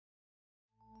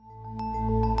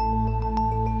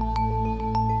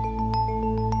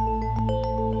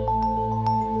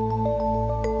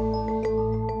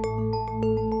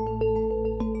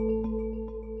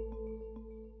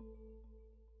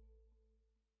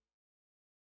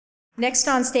Next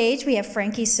on stage, we have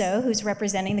Franky So, who's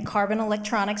representing the Carbon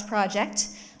Electronics Project.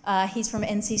 He's from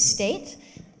NC State.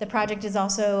 The project is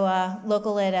also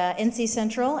local at NC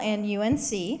Central and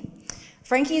UNC.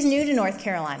 Franky is new to North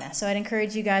Carolina, so I'd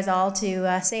encourage you guys all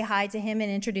to say hi to him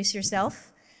and introduce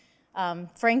yourself.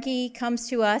 Franky comes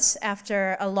to us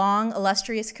after a long,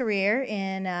 illustrious career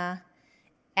in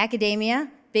academia,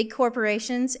 big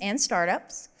corporations, and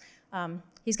startups.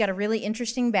 He's got a really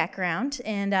interesting background,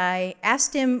 and I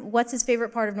asked him what's his favorite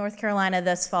part of North Carolina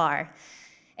thus far.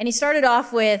 And he started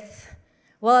off with,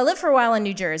 well, I lived for a while in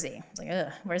New Jersey. I was like,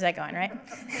 ugh, where's that going, right?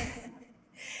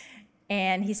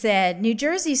 And he said, New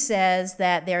Jersey says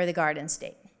that they're the Garden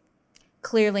State.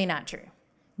 Clearly not true.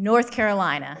 North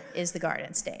Carolina is the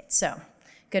Garden State, so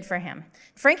good for him.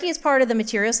 Franky is part of the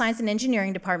Material Science and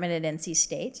Engineering department at NC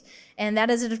State, and that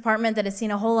is a department that has seen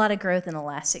a whole lot of growth in the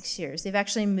last 6 years. They've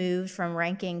actually moved from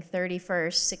ranking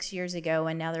 31st 6 years ago,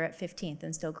 and now they're at 15th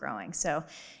and still growing. So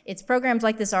it's programs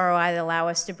like this ROI that allow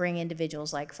us to bring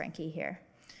individuals like Franky here.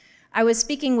 I was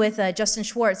speaking with Justin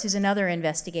Schwartz, who's another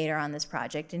investigator on this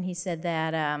project, and he said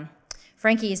that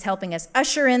Franky is helping us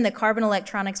usher in the carbon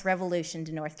electronics revolution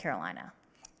to North Carolina.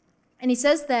 And he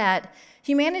says that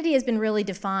humanity has been really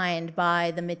defined by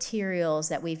the materials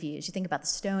that we've used. You think about the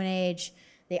Stone Age,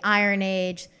 the Iron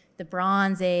Age, the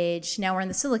Bronze Age, now we're in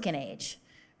the Silicon Age,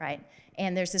 right?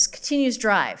 And there's this continuous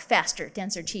drive, faster,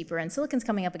 denser, cheaper, and silicon's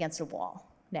coming up against a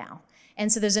wall now.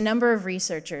 And so there's a number of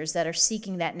researchers that are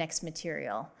seeking that next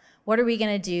material. What are we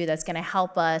gonna do that's gonna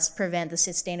help us prevent the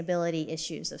sustainability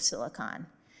issues of silicon?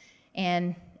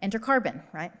 And enter carbon,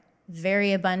 right?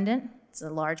 Very abundant. It's a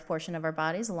large portion of our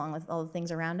bodies, along with all the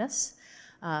things around us.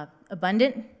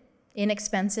 Abundant,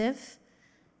 inexpensive,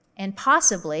 and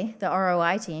possibly the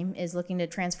ROI team is looking to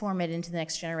transform it into the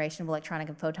next generation of electronic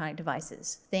and photonic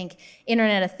devices. Think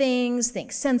Internet of Things,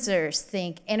 think sensors,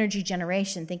 think energy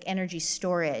generation, think energy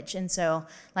storage. And so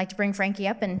I'd like to bring Franky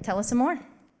up and tell us some more.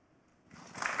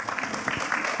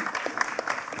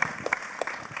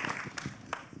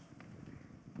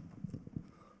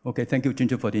 Okay, thank you,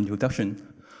 Ginger, for the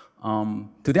introduction.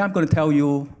 Today I'm going to tell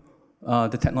you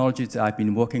the technologies that I've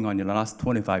been working on in the last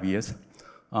 25 years,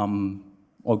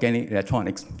 organic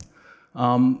electronics.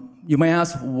 You may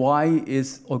ask, why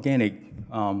is organic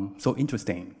so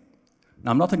interesting?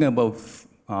 Now, I'm not talking about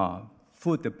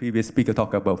food. The previous speaker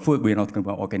talked about food. We're not talking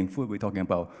about organic food. We're talking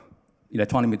about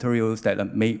electronic materials that are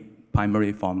made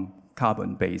primarily from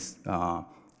carbon-based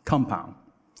compound.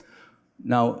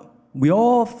 Now, we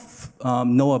all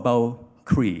know about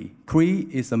Cree. Cree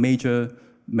is a major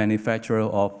manufacturer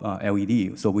of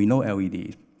LED, so we know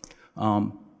LEDs.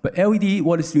 But LED,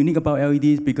 what is unique about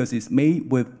LEDs, because it's made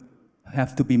with,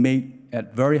 have to be made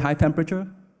at very high temperature.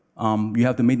 You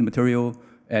have to make the material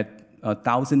at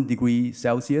 1,000 degrees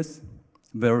Celsius,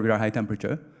 very, very high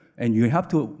temperature. And you have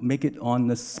to make it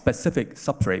on a specific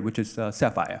substrate, which is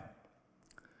sapphire.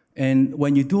 And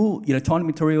when you do electronic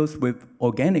materials with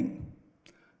organic,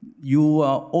 you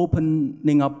are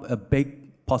opening up a big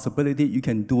possibility. You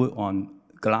can do it on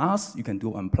glass, you can do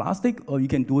it on plastic, or you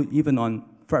can do it even on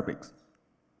fabrics,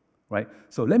 right?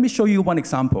 So let me show you one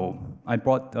example. I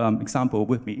brought example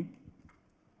with me.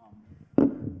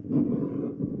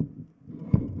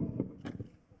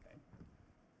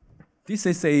 This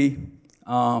is a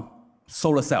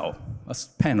solar cell, a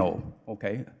panel,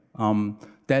 okay?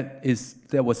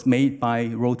 That was made by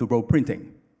roll-to-roll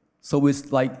printing. So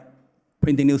it's like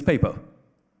printing newspaper.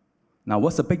 Now,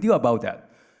 what's the big deal about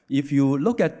that? If you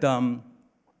look at,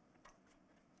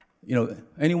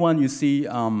 anyone you see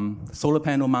solar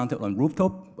panel mounted on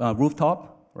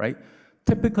rooftop, right?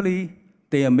 Typically,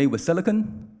 they are made with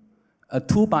silicon. A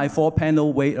 2x4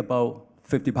 panel weighs about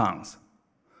 50 pounds.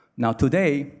 Now,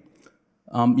 today,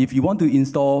 if you want to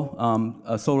install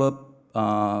a solar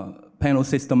panel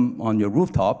system on your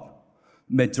rooftop,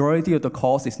 majority of the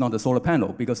cost is not the solar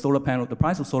panel, because solar panel, the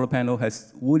price of solar panel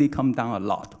has really come down a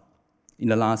lot in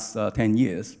the last 10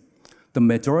 years. The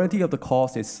majority of the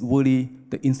cost is really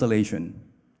the installation.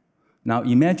 Now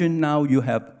imagine now you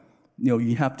have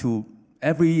to,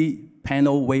 every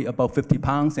panel weigh about 50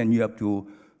 pounds, and you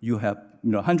have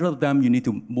 100 of them. You need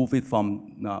to move it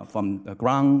from the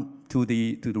ground to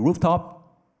the rooftop.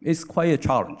 It's quite a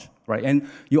challenge, right? And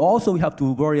you also have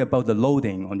to worry about the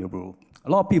loading on your roof. A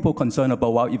lot of people concerned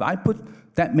about, well, if I put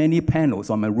that many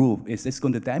panels on my roof, is this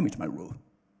going to damage my roof?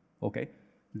 Okay,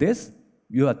 this,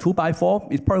 you have 2x4,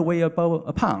 it's probably weigh about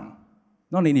a pound.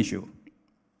 Not an issue,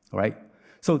 all right?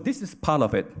 So this is part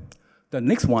of it. The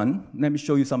next one, let me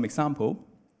show you some example.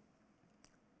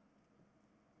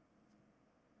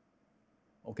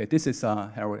 Okay, this is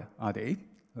Harald Ade.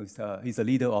 He's the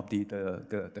leader of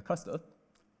the cluster.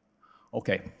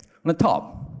 Okay, On the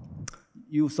top,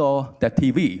 you saw that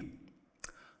TV.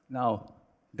 Now,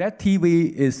 that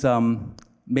TV is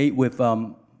made with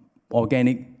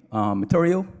organic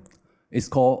material. It's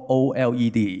called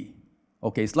OLED.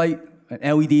 Okay, it's like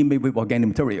an LED made with organic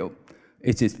material.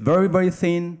 It is very, very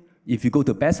thin. If you go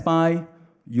to Best Buy,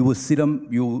 you will see them,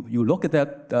 you look at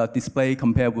that display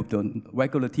compared with the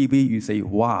regular TV, you say,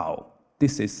 wow,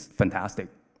 this is fantastic,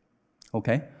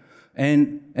 okay?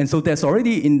 And so that's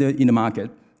already in the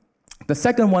market. The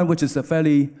second one, which is a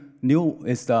fairly new,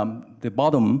 is the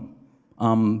bottom.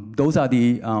 Those are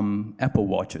the Apple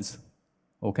Watches,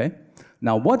 okay?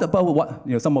 Now, what about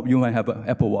some of you might have an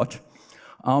Apple Watch.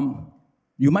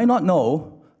 You might not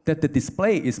know that the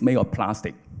display is made of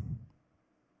plastic,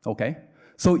 okay?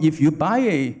 So if you buy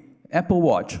an Apple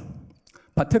Watch,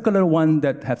 particular one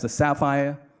that has a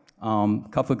sapphire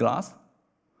cover glass,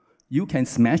 you can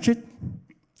smash it.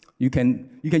 You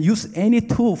can use any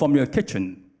tool from your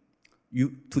kitchen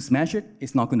to smash it.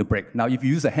 It's not going to break. Now, if you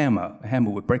use a hammer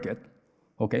will break it.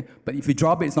 Okay, but if you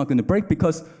drop it, it's not going to break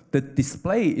because the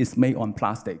display is made on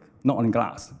plastic, not on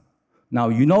glass. Now,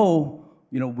 you know,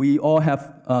 we all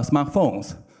have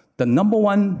smartphones. The number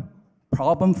one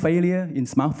problem failure in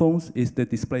smartphones is the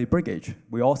display breakage.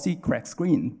 We all see cracked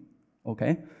screen,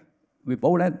 okay? With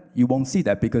OLED, you won't see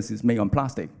that because it's made on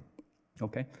plastic,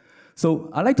 okay? So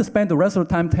I'd like to spend the rest of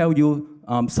the time tell you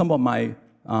some of my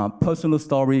personal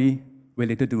story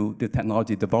related to the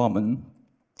technology development.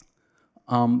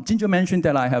 Ginger mentioned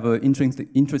that I have an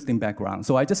interesting background.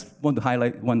 So I just want to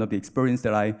highlight one of the experience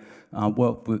that I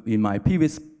worked with in my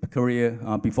previous career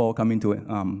before coming to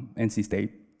NC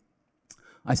State.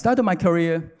 I started my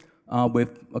career with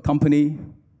a company,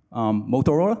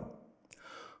 Motorola,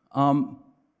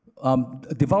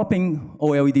 developing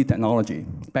OLED technology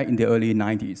back in the early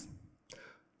 90s.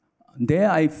 There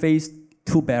I faced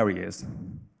two barriers.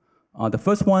 The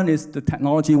first one is the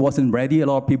technology wasn't ready. A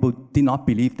lot of people did not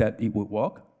believe that it would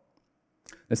work.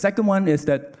 The second one is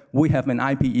that we have an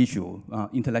IP issue,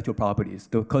 intellectual properties,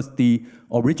 because the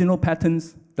original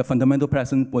patents, the fundamental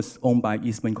patent was owned by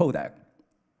Eastman Kodak.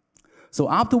 So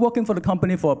after working for the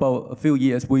company for about a few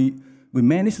years, we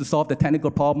managed to solve the technical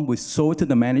problem. We showed to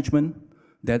the management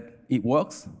that it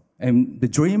works. And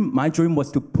my dream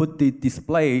was to put the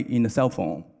display in a cell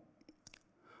phone.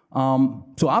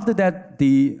 So after that,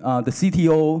 the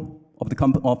CTO of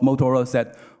Motorola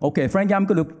said, okay, Franky, I'm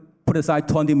going to put aside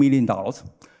 $20 million.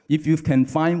 If you can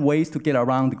find ways to get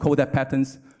around the Kodak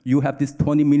patents, you have this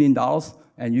 $20 million,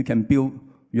 and you can build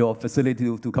your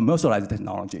facility to commercialize the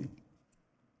technology.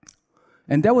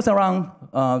 And that was around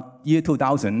year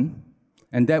 2000,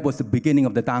 and that was the beginning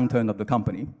of the downturn of the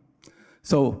company.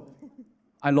 So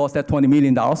I lost that $20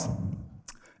 million.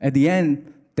 At the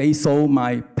end, they sold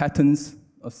my patents,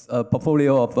 a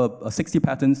portfolio of 60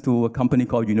 patents to a company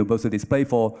called Universal Display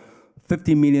for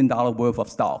 $50 million worth of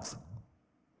stocks.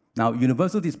 Now,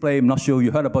 Universal Display, I'm not sure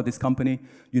you heard about this company.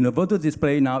 Universal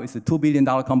Display now is a $2 billion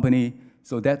company,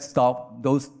 so those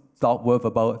stock worth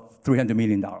about $300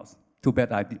 million. Too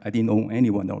bad I didn't own any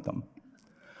one of them.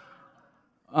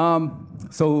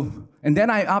 And then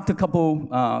after a couple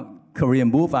career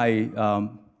moves, I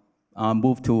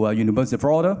moved to University of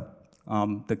Florida,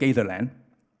 the Gatorland.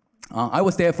 I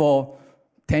was there for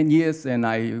 10 years, and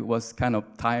I was kind of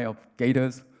tired of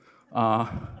Gators.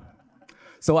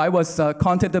 So I was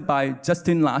contacted by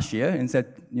Justin last year and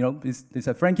said, he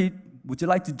said, Franky, would you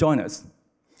like to join us?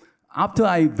 After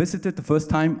I visited the first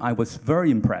time, I was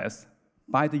very impressed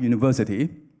by the university.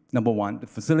 Number one, the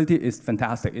facility is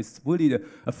fantastic. It's really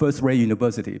a first-rate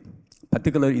university,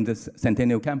 particularly in the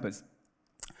Centennial campus.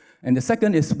 And the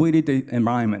second is really the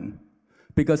environment,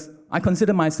 because I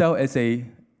consider myself as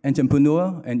an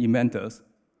entrepreneur and inventor.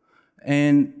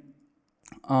 And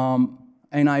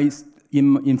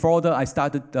in Florida,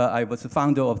 I was the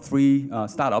founder of 3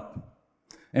 startups.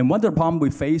 And one of the problems we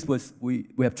faced was we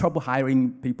have trouble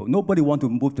hiring people. Nobody wants to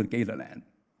move to the Gatorland,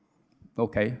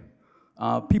 okay?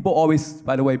 People always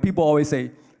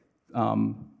say,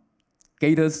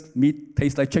 Gators meat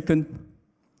tastes like chicken.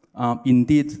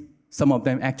 Indeed, some of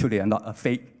them actually are not a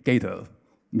fake Gator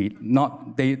meat.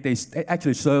 They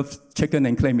actually serve chicken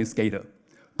and claim it's Gator,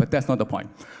 but that's not the point.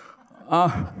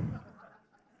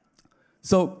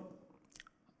 So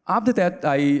after that,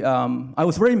 I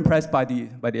was very impressed by the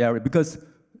area because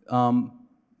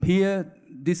here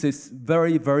this is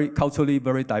very, very culturally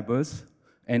very diverse.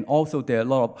 And also, there are a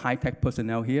lot of high-tech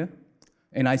personnel here.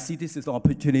 And I see this as an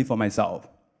opportunity for myself.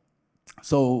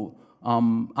 So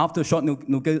after a short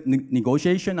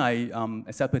negotiation, I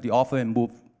accepted the offer and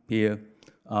moved here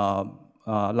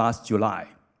last July.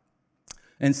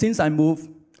 And since I moved,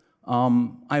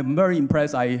 I'm very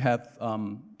impressed. I have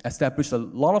established a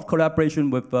lot of collaboration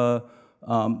with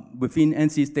within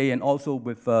NC State and also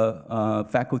with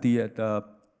faculty at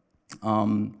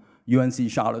UNC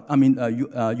Charlotte.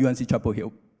 UNC Chapel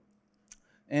Hill.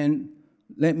 And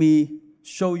let me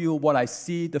show you what I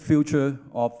see the future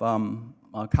of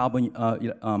organic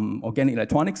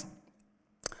electronics.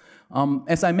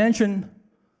 As I mentioned,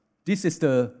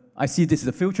 I see this is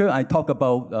the future. I talk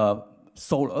about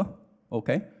solar,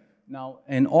 okay? Now,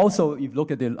 and also, if you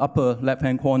look at the upper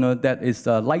left-hand corner, that is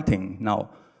lighting. Now,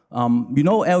 you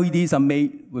know LEDs are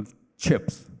made with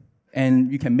chips,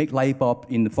 and you can make light bulb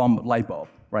in the form of light bulb,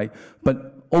 right?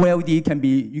 But OLED can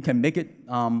be, you can make it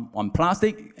on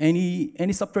plastic, any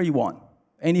substrate you want,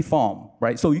 any form,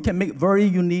 right? So you can make very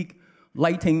unique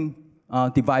lighting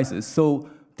devices. So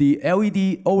the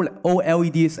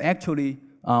OLED is actually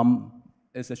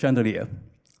is a chandelier,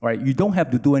 right? You don't have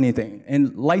to do anything.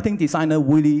 And lighting designer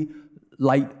really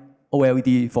like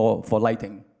OLED for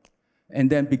lighting. And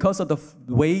then because of the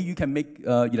way you can make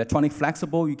electronic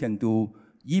flexible, you can do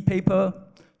e-paper,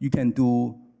 you can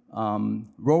do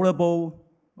rollable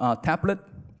tablet.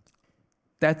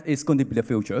 That is going to be the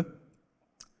future.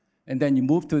 And then you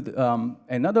move to the,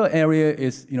 another area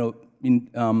is,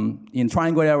 in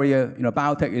triangle area,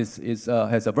 biotech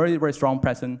has a very, very strong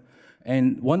presence.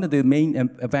 And one of the main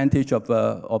advantage of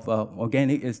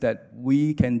organic is that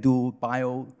we can do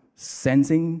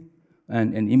biosensing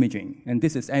and imaging. And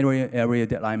this is area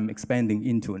that I'm expanding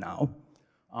into now.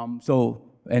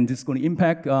 And this is going to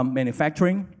impact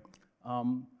manufacturing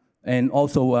and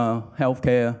also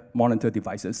healthcare monitor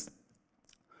devices.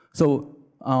 So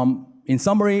in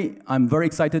summary, I'm very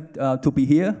excited to be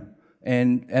here.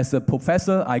 And as a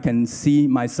professor, I can see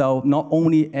myself not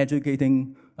only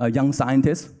educating young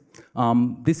scientists.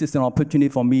 This is an opportunity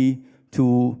for me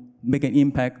to make an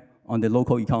impact on the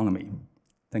local economy.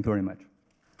 Thank you very much.